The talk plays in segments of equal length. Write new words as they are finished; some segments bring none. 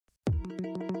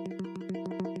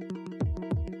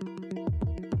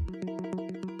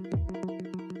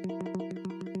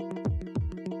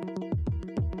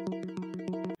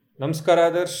Namaskar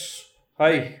Adarsh.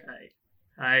 Hi.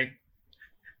 Hi.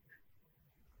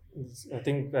 I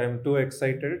think I'm too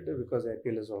excited because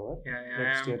IPL is over. Yeah,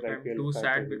 Next year I'm IPL too start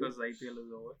sad again. because IPL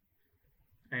is over.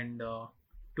 And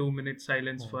 2 minutes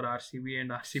silence Hmm. for RCB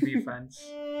and RCB fans.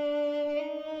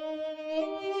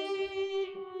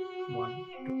 One,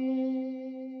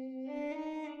 two.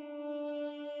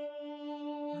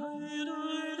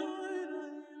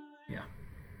 Yeah,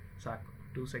 Saku.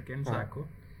 2 seconds, Ah, Saku.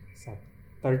 ಸಾಕು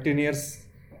 13 years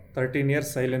 13 years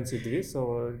silence ಇದ್ವಿ so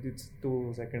it's 2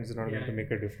 seconds not going Yeah, to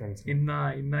make a difference.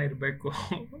 ಇನ್ನ ಇರಬೇಕು.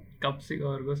 Cup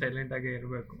ಸಿಗೋವರೆಗೂ silent ಆಗೇ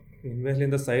ಇರಬೇಕು.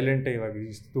 ಇನ್ಮೇಲಿಂದ silent ಇವಾಗ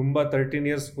ತುಂಬ 13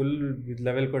 years full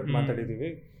level ಕೊಟ್ಟು ಹ್ಮ್.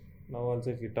 ಮಾತಾಡಿದ್ದೀವಿ. ನಾವು ಆಲ್ಸೋ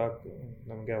ಇಫ್ ಯು ಟಾಕ್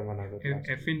ನಮಗೆ ಅವಮಾನ ಆಗುತ್ತೆ.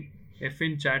 ಎಫ್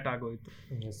ಇನ್ ಚಾಟ್ ಆಗೋಯ್ತು.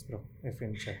 S bro, F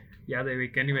in chat. Yeah, they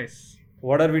week. Anyways,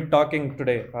 what are we talking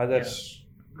today Adarsh?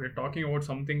 we're talking about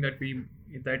something that we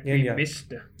Yeah.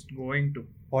 missed going to.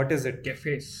 What is it?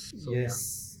 Cafes. So, Yes.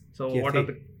 So Cafe. what are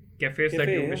the cafes that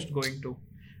Cafe, you yeah. missed going to?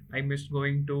 I missed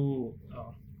going to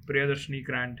Priyadarshini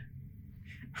Grand.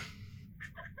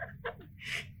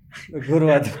 ಗುರು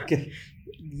ಅದಕ್ಕೆ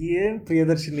ಏನ್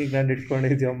Priyadarshini grand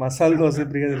ಇಟ್ಕೊಂಡಿದ್ಯೋ masala dosa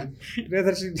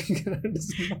Priyadarshini grand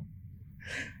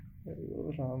ಅಯ್ಯೋ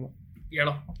Rama.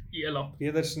 Yellow.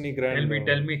 Priyadarshini grand.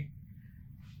 Tell me.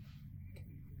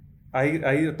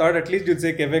 I thought at least you'd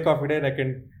say cafe coffee day. I can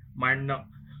ಮಣ್ಣು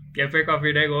cafe coffee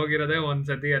ಡೇಗೆ ಹೋಗಿರೋದೇ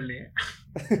ಒಂದ್ಸತಿ ಅಲ್ಲಿ.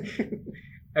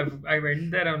 I went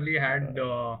there only had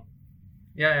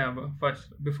first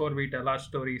before we tell our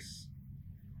stories,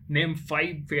 name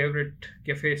 5 favorite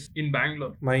cafes in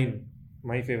Bangalore.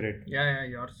 my favorite. Yeah,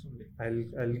 yours only.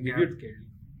 I'll give you ಕೇಳಿ.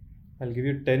 I'll give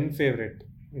you 10 favorite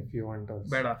if you want also.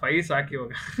 ಬೇಡ 5 ಸಾಕಿ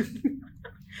ಇವಾಗ.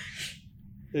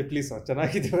 Hey, please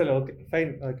ಚೆನ್ನಾಗಿದ್ದೀವಲ್ಲ. Okay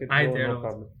fine, okay, ಆಯ್ತು, no ಹೇಳು.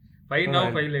 problem. 5 now,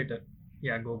 I'll- 5 later.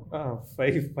 Yeah, go.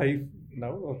 5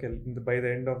 now. Okay, by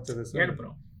the end of this ಹೇಳು bro.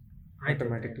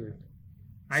 automatically.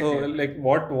 ಆಯ್ತು, So, ಹೇಳು. like,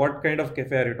 what kind of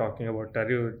cafe are you talking about? Are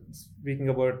you speaking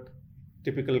about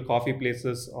typical coffee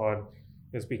places, or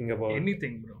you're speaking about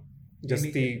Anything, bro. just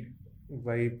anything. the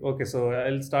vibe? Okay, so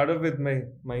I'll start off with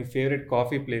my favorite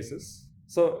coffee places.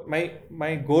 So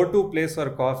my go-to place for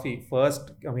coffee, first,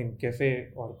 I mean, cafe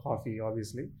or coffee,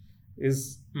 obviously, is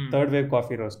Third Wave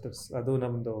Coffee Roasters. Adu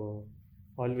namdo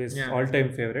always Yeah. all-time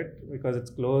favorite because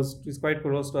it's close. It's quite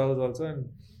close to ours also,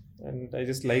 and I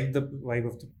just like the vibe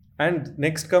of the. And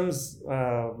next comes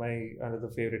my another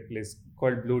favorite place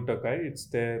called Blue Tokai. It's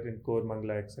there in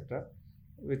Kormangla, etc.,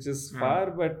 which is far,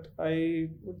 but I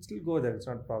would still go there. It's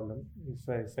not a problem.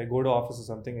 If I go to office or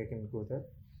something, I can go there.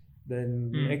 Then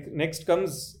next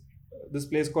comes this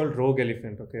place called Rogue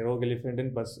Elephant. Okay, Rogue Elephant in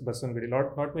Baswangadi.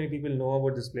 Not many people know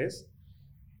about this place.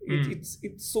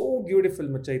 It's so beautiful,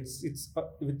 Macha.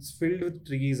 It's filled with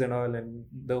trees and all, and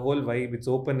the whole vibe. It's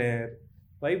open air.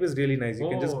 Vibe is really nice. You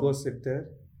can just go sit there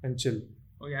and chill.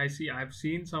 Oh yeah, I see. I've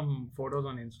seen some photos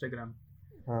on Instagram.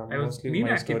 I was Mostly ನೀನ್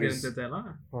my ಹಾಕಿದ್ದೆ stories. ಅನ್ಸುತ್ತೆ ಅಲ್ಲ?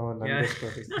 Nande Yeah.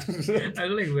 stories. I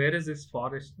was like, where is this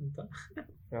forest ಅಂತ.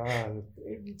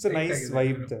 It's a nice ಆಗಿದೆ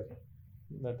vibe Guru. there.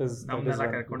 That is ನಮ್ನೆಲ್ಲ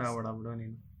one ಕರ್ಕೊಂಡು place. ಹೋಗ್ಬೇಡ ಬಿಡು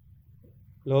ನೀನು.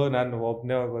 ಲೋ, ನಾನು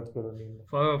ಒಬ್ಬನೇ ಹೋಗೋದು ಗುರು ನೀನು.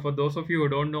 For those of you who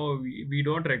don't know, we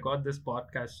don't record this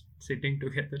podcast sitting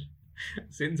together.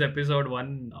 Since episode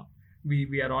 1,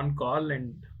 we are on call and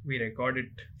we record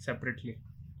it separately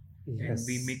and Yes.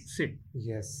 we mix it.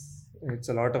 Yes. It's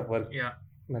a lot of work Yeah.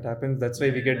 that happens. That's why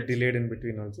we get That's- delayed in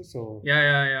between also. So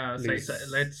Yeah. Please.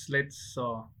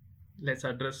 Let's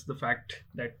address the fact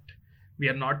that we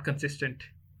are not consistent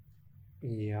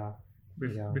yeah.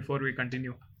 Yeah. before we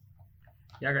continue.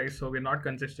 Yeah, guys. So we're not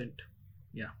consistent.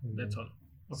 Yeah, that's all.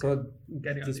 So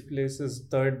Carry on, this Devi. place is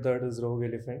third is Rogue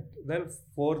Elephant. Then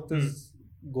fourth is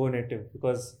Go Native,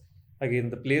 because again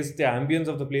the ambience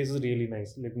of the place is really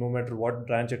nice. Like, no matter what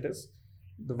branch it is,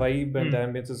 the vibe and the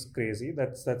ambience is crazy.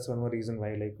 That's one more reason why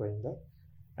I like going there.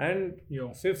 And Yo.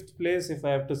 fifth place, if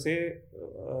I have to say,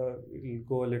 we'll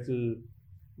go a little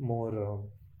more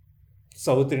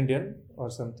South Indian or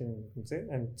something, you can say,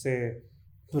 and say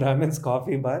Brahmin's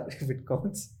Coffee Bar, if it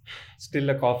counts. Still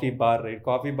a coffee bar, right?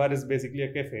 Coffee bar is basically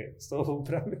a cafe. So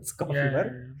Brahmin's Coffee Bar,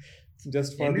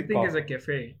 just for Anything the is coffee. a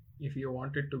cafe if you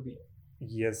want it to be.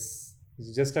 Yes.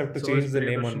 You just have to So change is the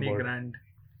name on Priyadarshini board. Grand.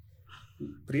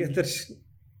 Priyadarshini.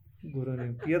 Guru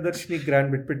name. Priyadarshini Grand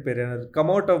Bitpit Periyana. Come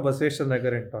out of Basveshwar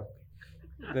Nagar and talk.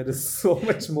 There is so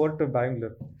much more to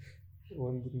Bangalore.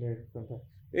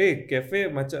 Hey, cafe,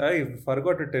 much. I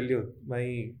forgot to tell you.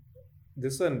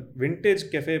 This one,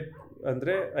 vintage cafe,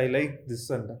 andre, I like this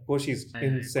one, Koshi's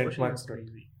in St. Koshi Mark's is Road.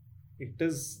 crazy.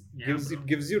 It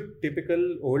gives you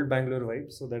typical old Bangalore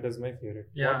vibe, so that is my favorite.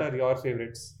 Yeah. What are your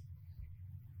favorites?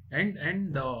 And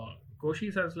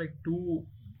Koshi's has like two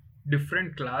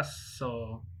different class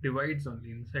divides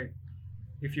only inside.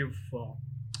 If you've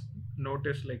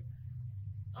noticed, like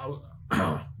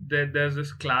there's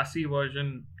this classy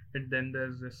version, and then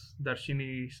there's this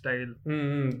Darshini style.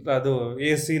 ಅದು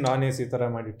AC non-AC ತರ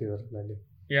ಮಾಡಿಟ್ಟಿದ್ದಾರೆ ಅಲ್ಲಿ.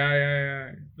 Yeah.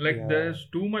 Like Yeah. there's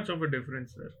too much of a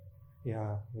difference there.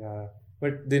 Yeah.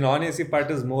 But the non-AC part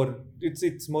is more.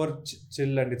 It's more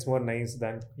chill and it's more nice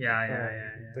than Yeah.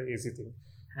 the AC thing.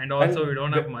 And also, And we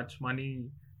don't the have much money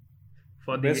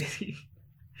for the best- AC.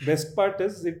 Best part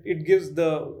is it gives the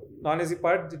non-AC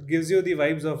part. It gives you the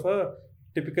vibes of a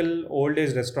typical old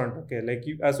age restaurant. Okay, like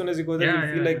you, as soon as you go there, Yeah,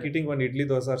 you feel like yeah. eating one idli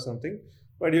dosa or something.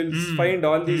 But you'll find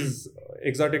all these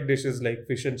exotic dishes like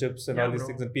fish and chips and Yeah, all these bro.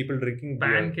 things, and people drinking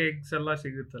beer. Pancakes ಎಲ್ಲ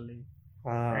ಸಿಗುತ್ತಲ್ಲಿ.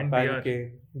 and Pancake,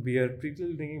 beer, people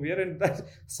drinking beer, and that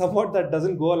somewhat that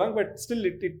doesn't go along, but still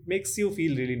it makes you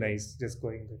feel really nice just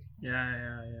going there.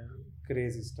 Yeah.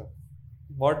 Crazy stuff.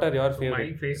 What are your So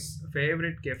favorite? my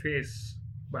favorite cafes,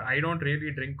 but I don't really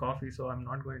drink coffee, so I'm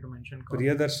not going to mention coffee.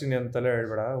 Priyadarshini ಅಂತೆಲ್ಲ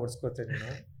ಹೇಳ್ಬೇಡ, ಓಡಿಸ್ಕೋತೇನೆ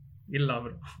ನೀನು. Illa,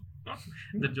 bro.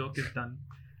 The joke is done.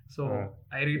 So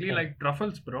I really like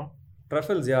truffles, bro.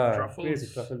 Truffles, yeah. Truffles. Crazy.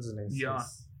 Truffles is nice. Yeah.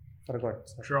 Yes. Forgot.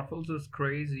 Sorry. Truffles is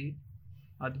crazy.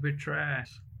 That's a bit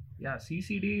trash. Yeah,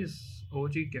 CCD is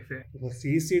OG cafe.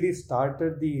 CCD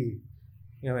started the,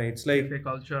 it's like Cafe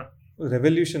culture.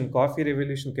 revolution, coffee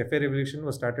revolution, cafe revolution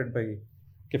was started by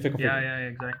Cafe Coffee. Yeah,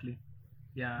 exactly.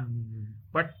 Yeah.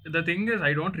 But the thing is,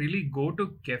 I don't really go to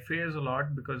cafes a lot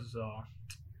because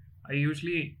I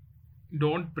usually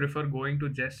don't prefer going to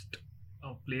just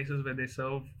places where they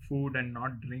serve food and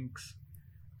not drinks.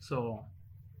 So,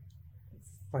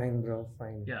 Fine, bro.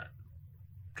 Fine. yeah.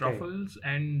 Truffles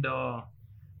and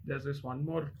there's this one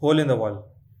more. Hole in the wall.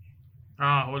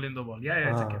 Hole in the wall. Yeah,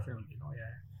 it's a Ah. cafe only. Oh,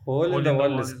 yeah. Hole in the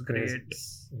wall is great. great.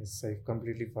 Yes, I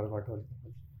completely forgot Hole in the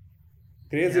wall.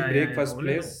 Crazy Yeah, breakfast Hole in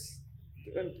the- place.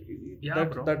 And Yeah,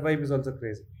 bro. that vibe is also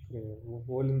crazy.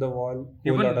 Hole in the wall.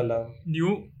 Even Hole Adala.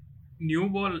 New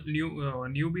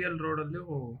BL Road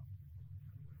allu,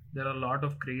 there are a lot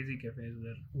of crazy cafes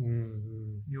there.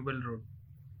 New Bell Road.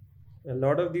 A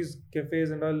lot of these cafes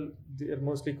and all, they are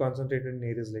mostly concentrated in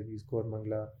areas like East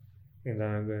Kormangla,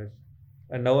 Indranagar.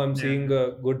 And now I'm seeing a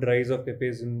good rise of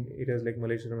cafes in areas like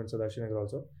Malaysia and Sadashinagar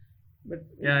also. But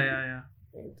Yeah.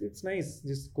 it's nice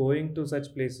just going to such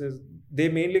places. They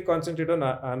mainly concentrate on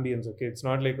ambience, okay? It's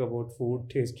not like about food,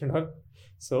 taste and all.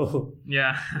 So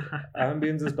Yeah.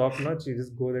 ambience is top notch. You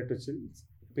just go there to chill,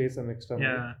 pay some extra money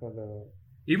Yeah. for the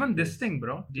Even this thing,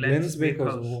 bro. Glenn's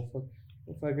Bakehouse. Bakehouse.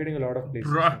 Forgetting a lot of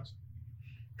places. Bruh.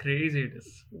 Crazy it is.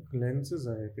 Glenn's is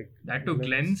epic. That too,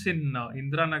 Glenn's in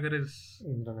Indranagar is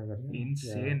Indranagar. Yeah.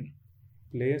 insane.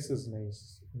 Place is nice.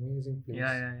 Amazing place.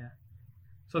 Yeah.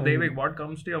 So, Devik, what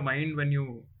comes to your mind when you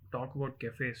talk about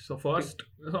cafes? So, first,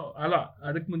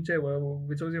 adak munche,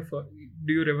 which was your first,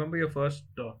 do you remember your first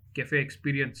cafe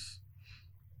experience?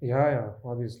 Yeah,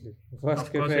 obviously. First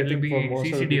Of cafe, course, I it will think be for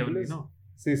most of the CCD people only, is no?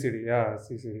 CCD. Yeah,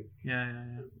 CCD.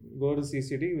 Yeah. Go to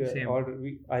CCD. Same.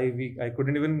 I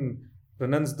couldn't even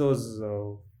pronounce those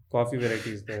coffee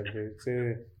varieties there. They say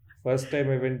first time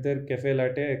I went there, cafe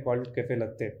latte. I called it cafe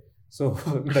latte. So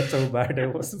that's how bad I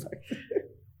was back then.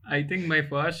 I think my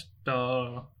first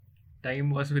time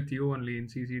was with you only in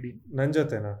CCD. ನನ್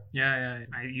ಜೊತೆನಾ? Yeah.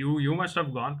 You must have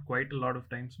gone quite a lot of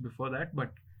times before that,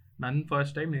 but none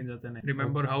first time nin jotene.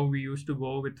 Remember how we used to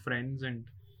go with friends, and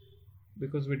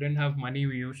because we didn't have money,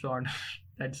 we used to order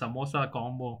that samosa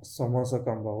combo. Samosa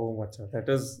combo. Oh, macha. That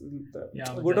was the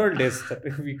Yeah, good macha. old days. That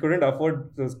we couldn't afford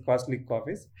those costly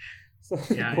coffees. So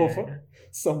Yeah, go yeah, for yeah.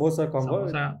 samosa combo.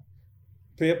 Samosa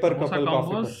Pay per samosa couple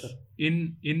coffee. combos ಕೊಡ್ತಾರೆ.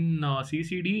 in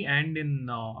CCD and in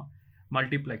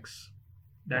Multiplex.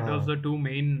 That was the two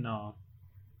main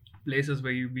places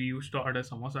where we used to order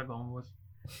samosa combos.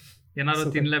 ಏನಾದ್ರು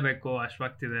ತಿನ್ಲೇಬೇಕು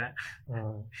ಅಷ್ಟವಾಗ್ತಿದೆ,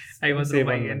 50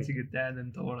 ರೂಪಾಯಿಗೆ ಏನು ಸಿಗುತ್ತೆ ಅದನ್ನ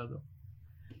ತಗೊಳ್ಳೋದು.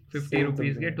 50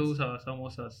 rupeesಗೆ 2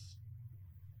 samosas.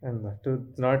 And that too,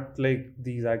 not like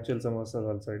these actual samosas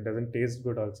also. It doesn't taste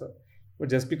good also. But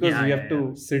just because we have to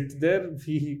sit there,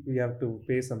 we have to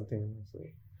pay something. So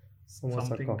samosa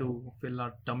Something combo. to fill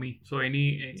our tummy. So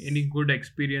any good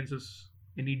experiences,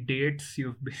 any dates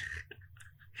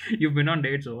you've been on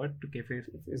dates or what, to cafes?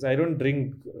 Yes, I don't drink,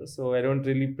 so I don't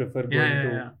really prefer going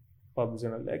to pubs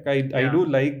and all. Like I do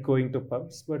like going to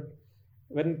pubs, but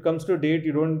when it comes to date,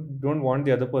 you don't want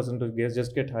the other person to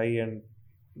just get high,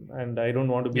 and I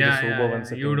don't want to be the sober one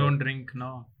sitting You there. don't drink,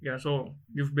 no. Yeah, so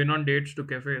you've been on dates to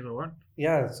cafes or what?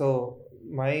 Yeah, so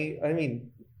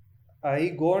I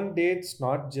go on dates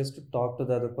not just to talk to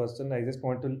the other person. I just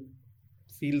want to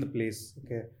feel the place.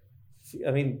 Okay,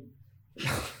 I mean,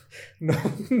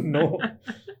 no.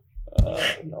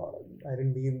 No, I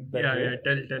didn't mean that Yeah, way.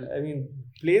 yeah. Tell. I mean,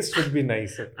 place should be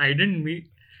nice. I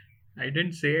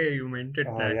didn't say you meant it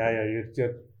that. Yeah. Your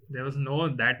There was no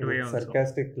that way also.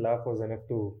 sarcastic laugh was enough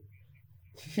to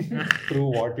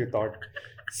prove what you thought.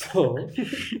 So,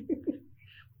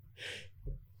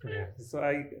 yeah. So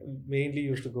I mainly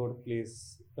used to go to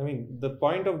place. I mean, the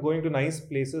point of going to nice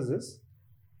places is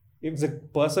if the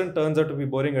person turns out to be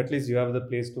boring, at least you have the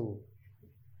place to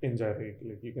enjoy it.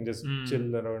 Like you can just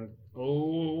chill around,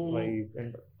 Oh, vibe,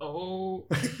 and oh.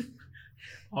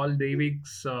 All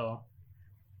Devik's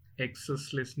exes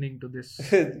listening to this.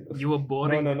 You were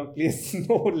boring. No, please,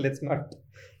 no, let's not.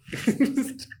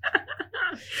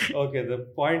 Okay, the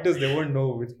point is they won't know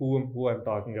with who I'm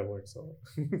talking about. So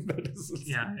that is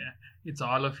Yeah. It's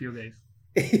all of you guys.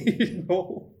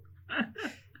 no.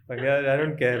 But yeah, I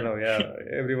don't care now. Yeah,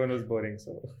 everyone was boring.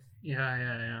 So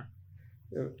Yeah.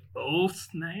 Yeah. Oh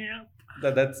snap!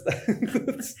 that's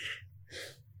that's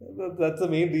the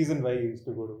main reason why I used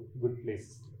to go to good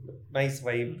place. Nice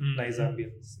vibe, nice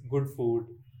ambience, good food.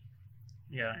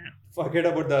 Yeah. Forget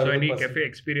about the So other any person. cafe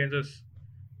experiences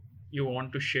you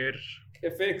want to share?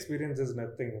 Cafe experience is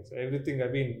nothing. It's everything. I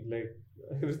mean, like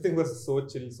everything was so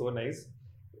chill, so nice.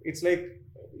 It's like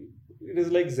it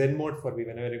is like Zen mode for me.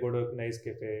 Whenever I go to a nice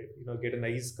cafe, get a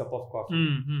nice cup of coffee.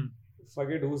 Mm-hmm.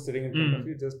 Forget who's sitting in front of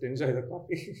you. Just enjoy the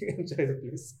coffee, enjoy the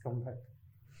place, come back.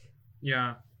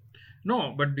 Yeah.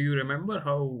 No, but do you remember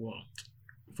how?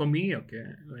 For me, okay,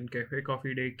 when Cafe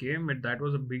Coffee Day came, that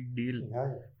was a big deal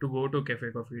Yeah. to go to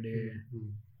Cafe Coffee Day,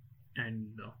 and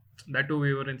that too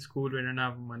we were in school, we didn't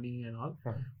have money and all.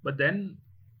 Uh-huh. But then,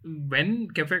 when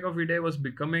Cafe Coffee Day was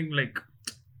becoming like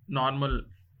normal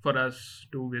for us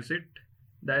to visit,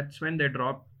 that's when they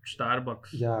dropped Starbucks.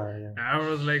 Yeah. I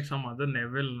was like some other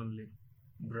level only.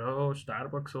 Bro,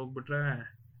 Starbucks ಹೋಗ್ಬಿಟ್ರೆ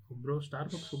bro,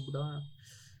 Starbucks ಹೋಗ್ಬಿಡ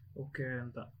okay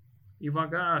ಅಂತ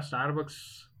ಇವಾಗ Starbucks,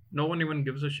 no one even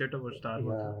gives a shit about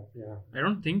Starbucks. Yeah. I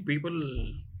don't think people,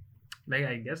 like,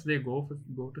 I guess they go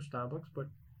to Starbucks, but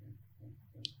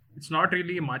it's not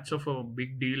really much of a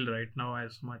big deal right now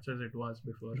as much as it was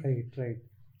before. Right.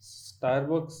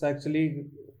 Starbucks actually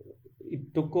it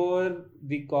took over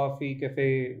the cafe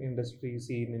industry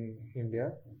scene in India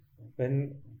when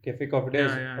Cafe Coffee Day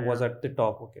was at the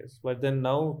top. Okay, but then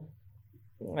now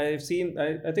I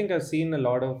think I've seen a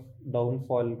lot of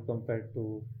downfall compared to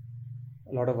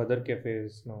a lot of other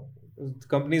cafes now.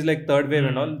 Companies like Third Wave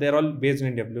and all, they're all based in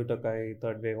India. Blue Tokai,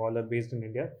 Third Wave, all are based in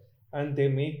India, and they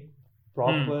make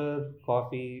proper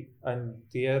coffee, and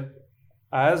they are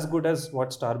as good as what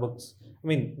Starbucks. I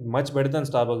mean, much better than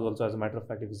Starbucks also, as a matter of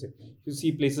fact. If you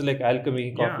see places like Alchemy,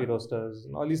 Coffee Roasters,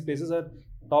 and all these places are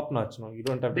top notch. No, you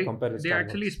don't have to compare with They Starbucks.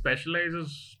 actually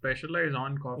specialize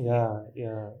on coffee.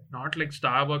 Yeah. Not like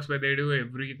Starbucks where they do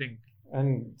everything. And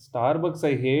Starbucks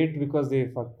I hate because they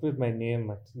fuck with my name.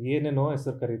 ಏನೇನೋ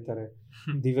ಹೆಸರು ಕರೀತಾರೆ.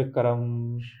 ದಿವ್ಯಕರಂ,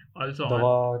 Also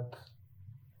ದವಾಕ್.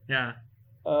 Yeah.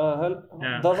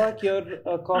 Davak, your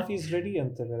coffee is ready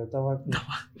ಅಂತಾರೆ. ದವಾಕ್.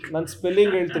 ನಾನು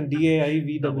spelling ಹೇಳ್ತೇನೆ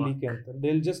DAIVEEK ಅಂತ.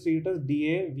 They'll just read it as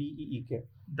DAVEEK.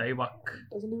 Daivak.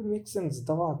 Doesn't even make sense.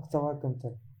 Davak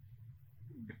ಅಂತಾರೆ.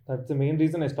 That's the main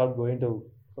reason I stopped going to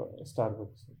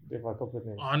Starbucks. They fuck up with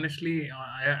names. Honestly,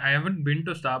 I haven't been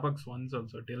to Starbucks once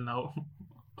also till now.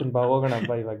 ಹೋಗೋಣ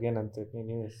ಹಬ್ಬ ಇವಾಗೇನ್ ಅಂತ.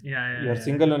 Yeah. You're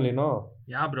single only, no?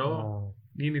 Yeah, bro.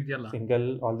 ನೀನ್ ಇದೆಯಲ್ಲ. Single,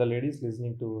 all the ladies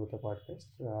listening to the podcast,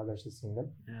 Adarsh is single.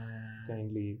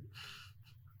 Yeah.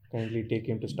 Kindly take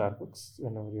him to Starbucks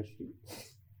whenever you're free.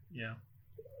 Yeah.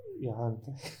 Yeah.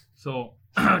 So,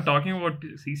 talking about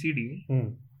CCD,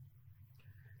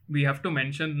 we have to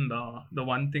mention the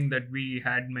one thing that we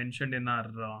had mentioned in our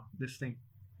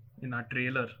in our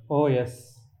trailer. Oh yes.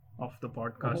 Of the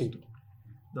podcast, right.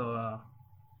 The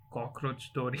cockroach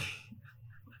story.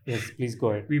 Yes, please go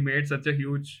ahead. We made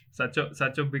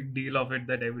such a big deal of it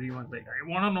that everyone's like, I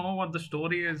want to know what the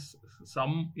story is.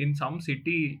 In some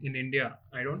city in India,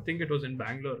 I don't think it was in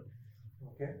Bangalore.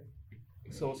 Okay.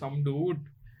 So some dude,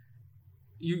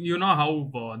 you know how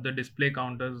the display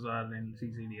counters are in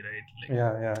CCD, right? Like,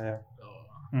 yeah.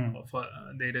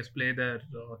 They display their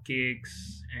cakes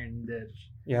and their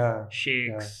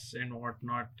shakes and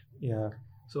whatnot. Yeah.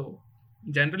 So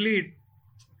generally,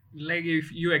 like, if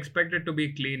you expect it to be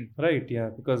clean, right? Yeah,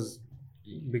 because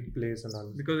big place and all.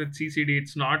 Because it's CCD,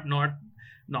 it's not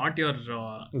your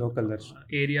local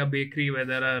area bakery where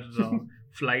there are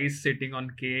flies sitting on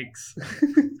cakes.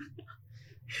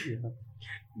 Yeah.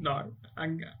 Not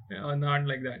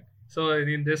like that. So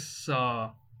in this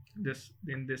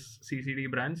CCD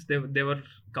branch, there were a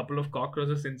couple of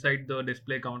cockroaches inside the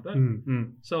display counter.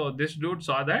 So this dude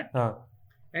saw that,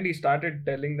 and he started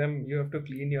telling them, you have to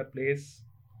clean your place.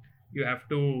 you have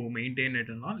to maintain it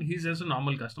and all. He's just a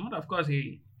normal customer. Of course, he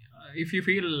if you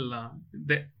feel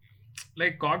that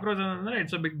like cockroach,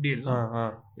 it's a big deal.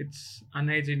 No? It's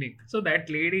unhygienic. So that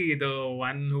lady, the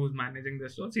one who's managing the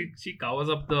store, she covers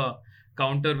up the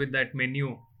counter with that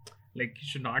menu. Like you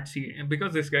should not see,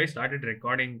 because this guy started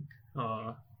recording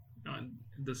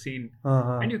the scene,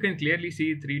 and you can clearly see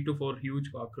 3 to 4 huge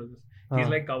cockroaches. He's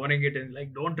like covering it and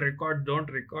like, don't record,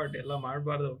 ella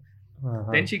maadbardu.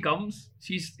 Then she comes,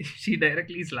 she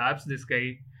directly slaps this guy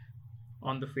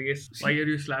on the face. Why are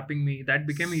you slapping me? That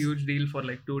became a huge deal for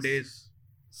like 2 days.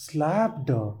 Slapped.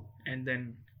 And then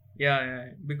yeah,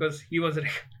 because he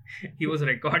was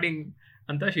recording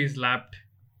anta she slapped.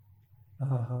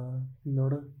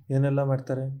 ನೋಡು ಏನೆಲ್ಲ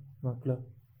ಮಾಡ್ತಾರೆ ಮಕ್ಕಳು.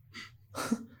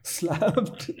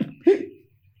 Slapped.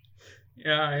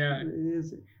 Yeah.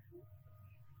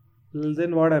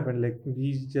 Then what happened? Like we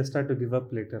just had to give up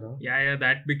later. Huh? Yeah,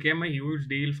 that became a huge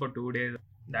deal for 2 days.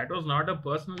 That was not a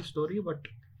personal story, but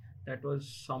that was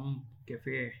some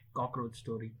cafe cockroach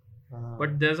story.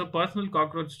 But there's a personal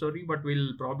cockroach story, but we'll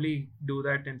probably do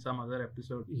that in some other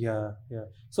episode. Yeah.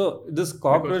 So this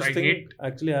cockroach thing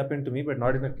actually happened to me, but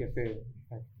not in a cafe.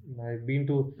 I'd been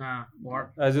to, what?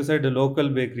 As you said, a local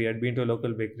bakery. I'd been to a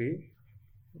local bakery,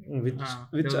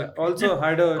 which also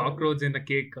had a cockroach in a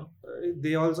cake.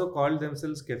 They also called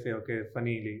themselves cafe. Okay,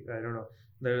 funnily, I don't know.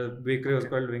 The bakery was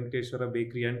called Venkateshwara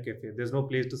Bakery and Cafe. There's no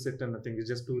place to sit and nothing. It's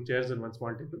just 2 chairs and 1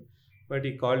 small table. But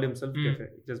he called himself cafe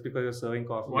just because you're serving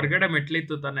coffee. Horgade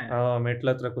ಮೆಟ್ಲಿತ್ತು ತಾನೆ.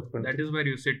 ಮೆಟ್ಲತ್ರ ಕೂತ್ಕೊಂಡು. That is where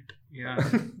you sit. Yeah.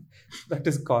 That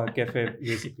is cafe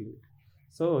basically.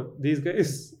 So these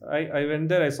guys, I went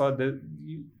there. I saw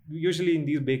usually in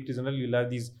these bakeries, you'll have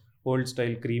these old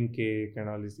style cream cake and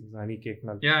all these things, honey cake and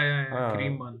all. Yeah.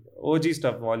 Cream one. OG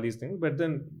stuff, all these things. But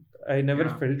then I never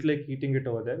felt like eating it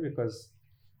over there because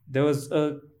there was a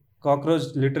cockroach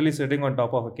literally sitting on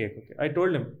top of a cake. Okay, I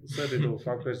told him, sir, idu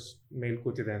cockroach mail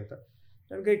kootide anta.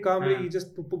 And guy calmly he just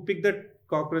picked that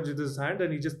cockroach with his hand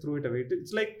and he just threw it away.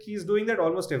 It's like he's doing that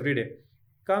almost every day.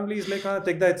 Calmly he's like,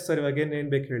 ತೆಗ್ದ ಆಯ್ತು sir ಇವಾಗೇನು ಏನು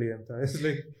ಬೇಕು ಹೇಳಿ ಅಂತ. It's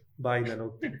like ಬಾಯ್ ನಾನು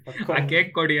ಆ cake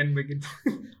ಕೊಡಿ ಅನ್ಬೇಕಿತ್ತು.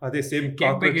 ಅದೇ ಸೇಮ್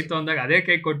ಕೇಕ್ ಬೇಕಿತ್ತು ಅಂದಾಗ ಅದೇ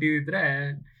ಕೇಕ್ ಕೊಟ್ಟಿದ್ರೆ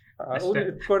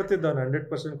ಕೊಡ್ತಿದ್ದ,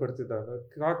 100% ಕೊಡ್ತಿದ್ದ.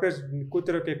 ಕಾಕ್ರೋಚ್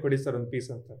ಕೂತಿರೋ ಕೇಕ್ ಕೊಡಿ ಸರ್ ಒಂದು ಪೀಸ್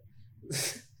ಅಂತ.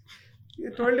 You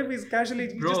told him he's casually,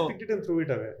 he just picked it and threw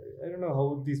it away. I don't know how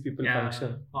these people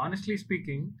function. Honestly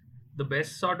speaking, the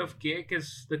best sort of cake is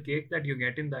the cake that you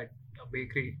get in that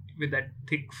bakery with that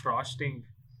thick frosting.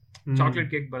 Chocolate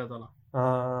cake baradala.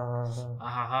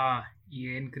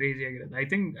 Yen crazy ಆಗಿರೋದು. I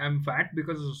think I'm fat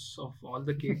because of all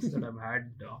the cakes that I've had.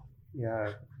 Yeah,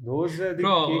 those are the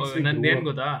cakes. ನಂದೇನು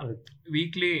ಗೊತ್ತಾ,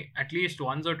 weekly at least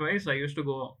once or twice I used to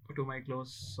go to my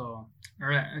close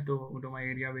to my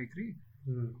area bakery.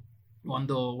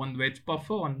 ಒಂದು veg puff,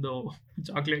 ಒಂದು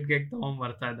chocolate cake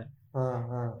ತಗೊಂಡ್ಬರ್ತಾ ಇದೆ.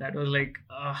 That was like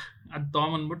ಅದು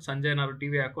ತಗೊಂಬಂದ್ಬಿಟ್ಟು ಸಂಜೆ ಏನಾದ್ರು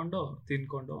TV ಹಾಕೊಂಡು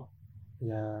ತಿನ್ಕೊಂಡು.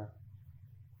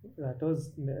 That was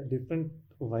different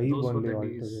vibe only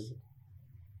altogether.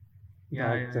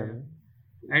 Yeah.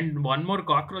 And one more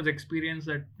cockroach experience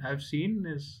that I've seen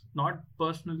is not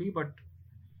personally, but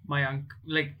my uncle,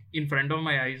 like in front of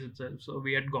my eyes itself. So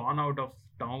we had gone out of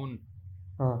town.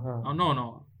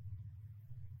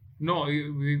 No,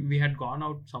 we had gone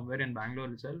out somewhere in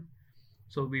Bangalore itself.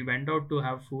 So we went out to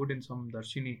have food in some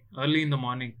Darshini early in the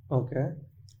morning. Okay.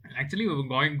 Actually, we were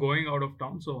going out of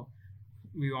town, so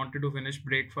we wanted to finish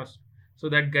breakfast. So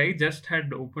that guy just had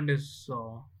opened his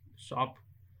shop.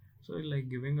 So like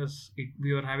giving us,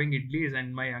 we were having idlis, and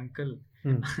my uncle,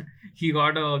 he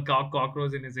got a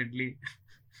cockroach in his idli.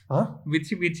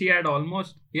 Which he had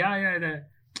almost,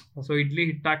 so idli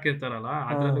ಹಿಟ್ಟು ಹಾಕಿರ್ತಾರಲ್ಲ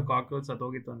ಅದ್ರದ್ದು cockroach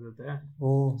ಸತ್ತೋಗಿತ್ತು ಅನ್ಸುತ್ತೆ.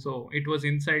 So it was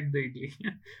inside the idli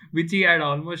which he had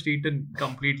almost eaten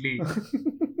completely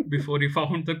before he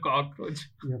found the cockroach.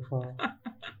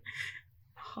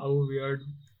 How weird.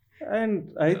 And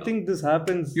I think this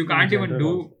happens. You can't even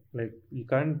do like you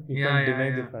can't deny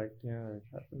the fact. Yeah, it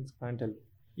happens. Can't help.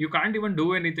 You can't even do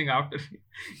anything after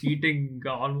eating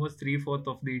almost 3/4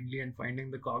 of the idli and finding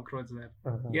the cockroach there.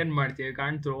 Yen ಮಾಡ್ತೀಯ? You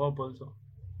can't throw up also.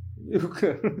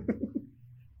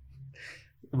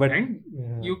 But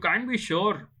you can't be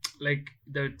sure like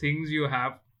the things you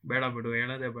have beda bidu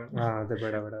helade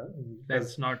beda.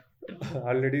 That's not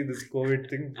already this COVID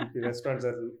thing. The restaurants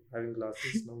are having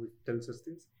glasses now. It tells us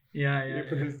things.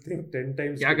 People think 10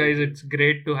 times. Guys, it's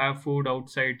great to have food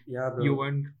outside.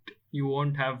 Bro. You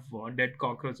won't have dead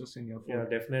cockroaches in your food.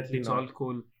 Definitely it's not. All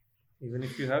cool. Even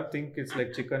if you have, think it's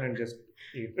like chicken and just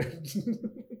eat.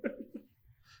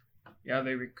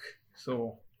 Devik. So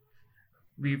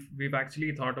we've actually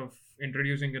thought of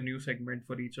introducing a new segment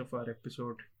for each of our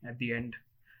episode at the end.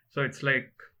 So it's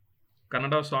like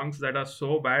Kannada songs that are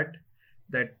so bad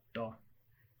that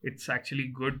it's actually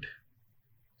good.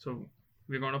 So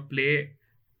we're gonna play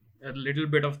a little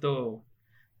bit of the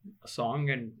song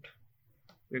and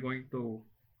we're going to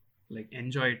like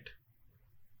enjoy it.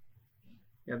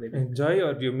 Yeah, they will. Enjoy,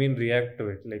 or you mean react to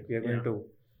it? Like we are going Yeah. to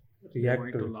We're react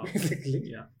going to to it, laugh. basically.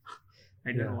 Yeah,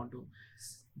 I didn't Yeah. want to.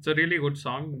 It's a really good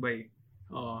song by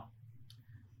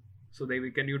so Devi,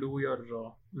 can you do your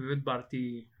Vivid Bharati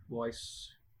voice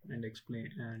and explain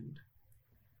and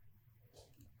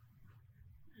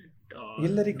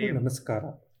ಎಲ್ಲರಿಗೂ name? ನಮಸ್ಕಾರ.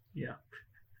 Yeah.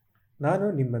 ನಾನು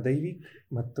ನಿಮ್ಮ ದೈವಿ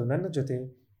ಮತ್ತು ನನ್ನ ಜೊತೆ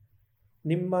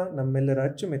ನಮ್ಮೆಲ್ಲರ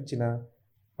ಅಚ್ಚುಮೆಚ್ಚಿನ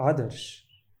ಆದರ್ಶ್.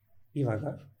 ಇವಾಗ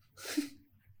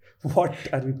what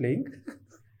are V playing?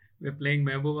 We're playing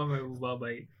Mehbooba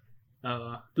by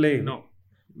playing no.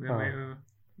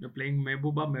 We're playing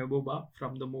Mehbooba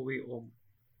from the movie Om.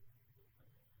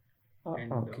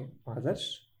 And, okay, Adarsh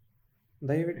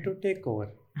ದಯವಿಟ್ಟು take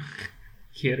over.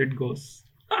 Here it goes.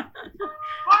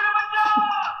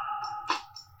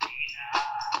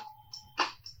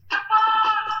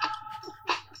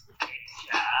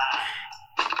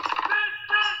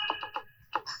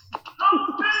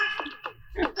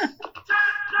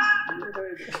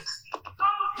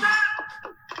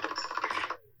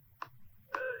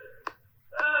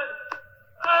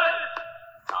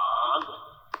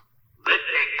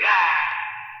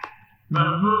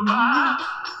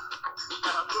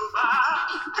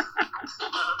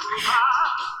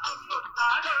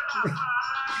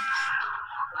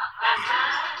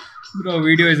 Bro,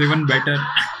 video is even better.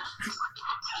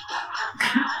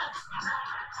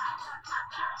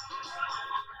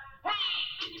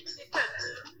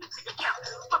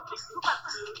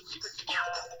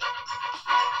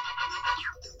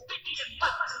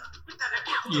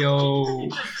 Yo.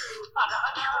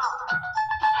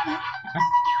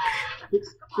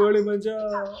 ಕೋಳಿ ಮಜಾ.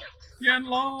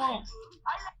 Yanlo.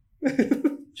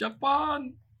 Japan.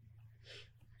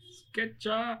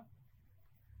 Sketcha.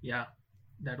 Yeah,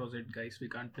 that was it, guys. We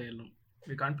can't play alone.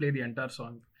 We can't play the entire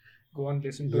song. Go and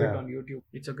listen to it Yeah. on YouTube.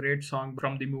 It's a great song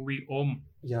from the movie Om.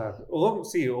 Yeah,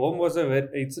 Om was a very,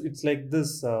 it's like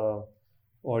this,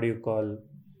 what do you call,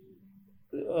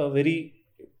 a very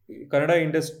Kannada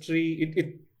industry, it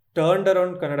turned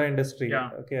around Kannada industry. Yeah,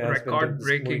 okay, as when this movie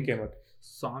record-breaking came out.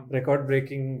 Song. Record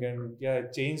breaking, and yeah, it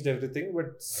changed everything, but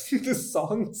this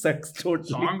song sucks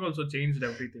totally. Song also changed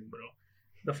everything, bro.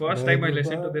 The first time I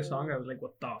listened to this song, I was like,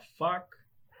 what the fuck?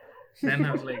 Then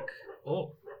I was like, oh.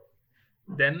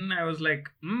 Then I was like,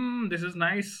 this is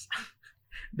nice.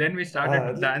 Then we started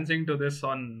dancing to this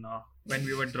on when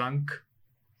we were drunk.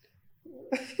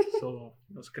 So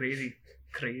it was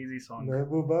crazy song.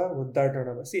 Mehbooba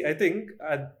Muddadana. See, I think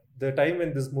at the time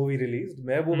when this movie released,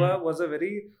 Mehbooba was a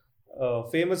very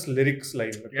famous lyrics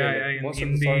line. Okay? Yeah, like yeah, in most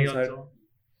Hindi of the songs also.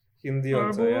 had Hindi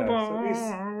also, yeah. So these,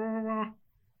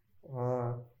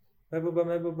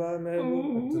 Mehbooba.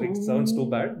 It sounds too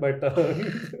bad, but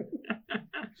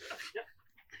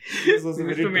this was a We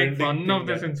used very to make trending fun thing of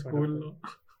this that in point of school.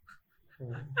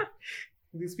 time.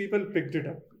 These people picked it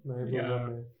up. Mehbooba, Yeah.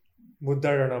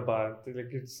 Muddadana ba.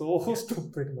 Like, it's so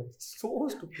stupid, man. So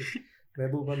stupid.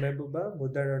 Mehbooba,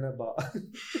 Muddadana ba.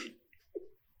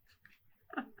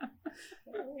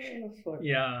 Fuck.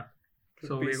 Yeah.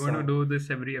 So Could be we're going to song. do this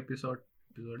every episode.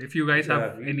 If you guys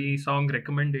have Yeah, any song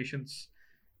recommendations,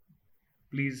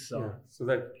 please. Yeah, so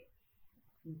that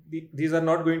these are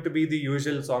not going to be the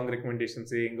usual song recommendations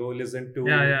saying, oh, listen to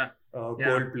Yeah.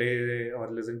 Coldplay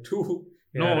or listen to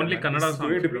No, A.R. only Rahman. Kannada This is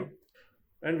going songs, to be, bro.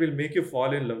 and we'll make you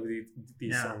fall in love with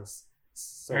these Yeah. songs.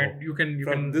 So And you can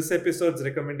from this episode's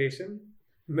recommendation,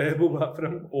 Mehbooba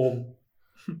from Om.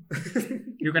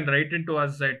 you can write into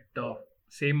us at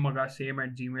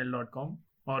samemagasame@gmail.com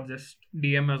or just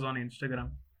DM us on Instagram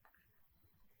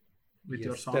with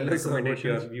your Yes, song tell us about your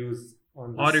recommendations. views on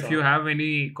this Or if you song. have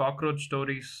any cockroach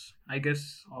stories, I guess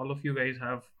all of you guys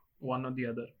have one or the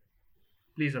other.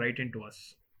 Please write into us.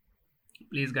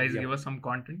 Please, guys, Yeah. give us some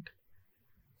content.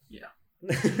 Yeah.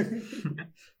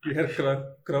 We are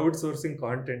crowdsourcing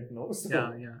content now. So.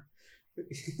 Yeah.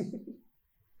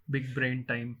 Big brain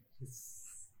time.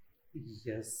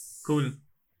 Yes. Cool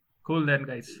then,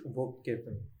 guys. Okay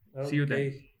then. See you then.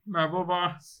 Mehbooba.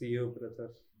 See you, brother.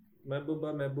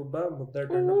 Mehbooba,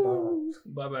 Muddadana ba.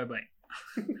 Bye.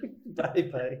 Bye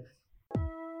bye.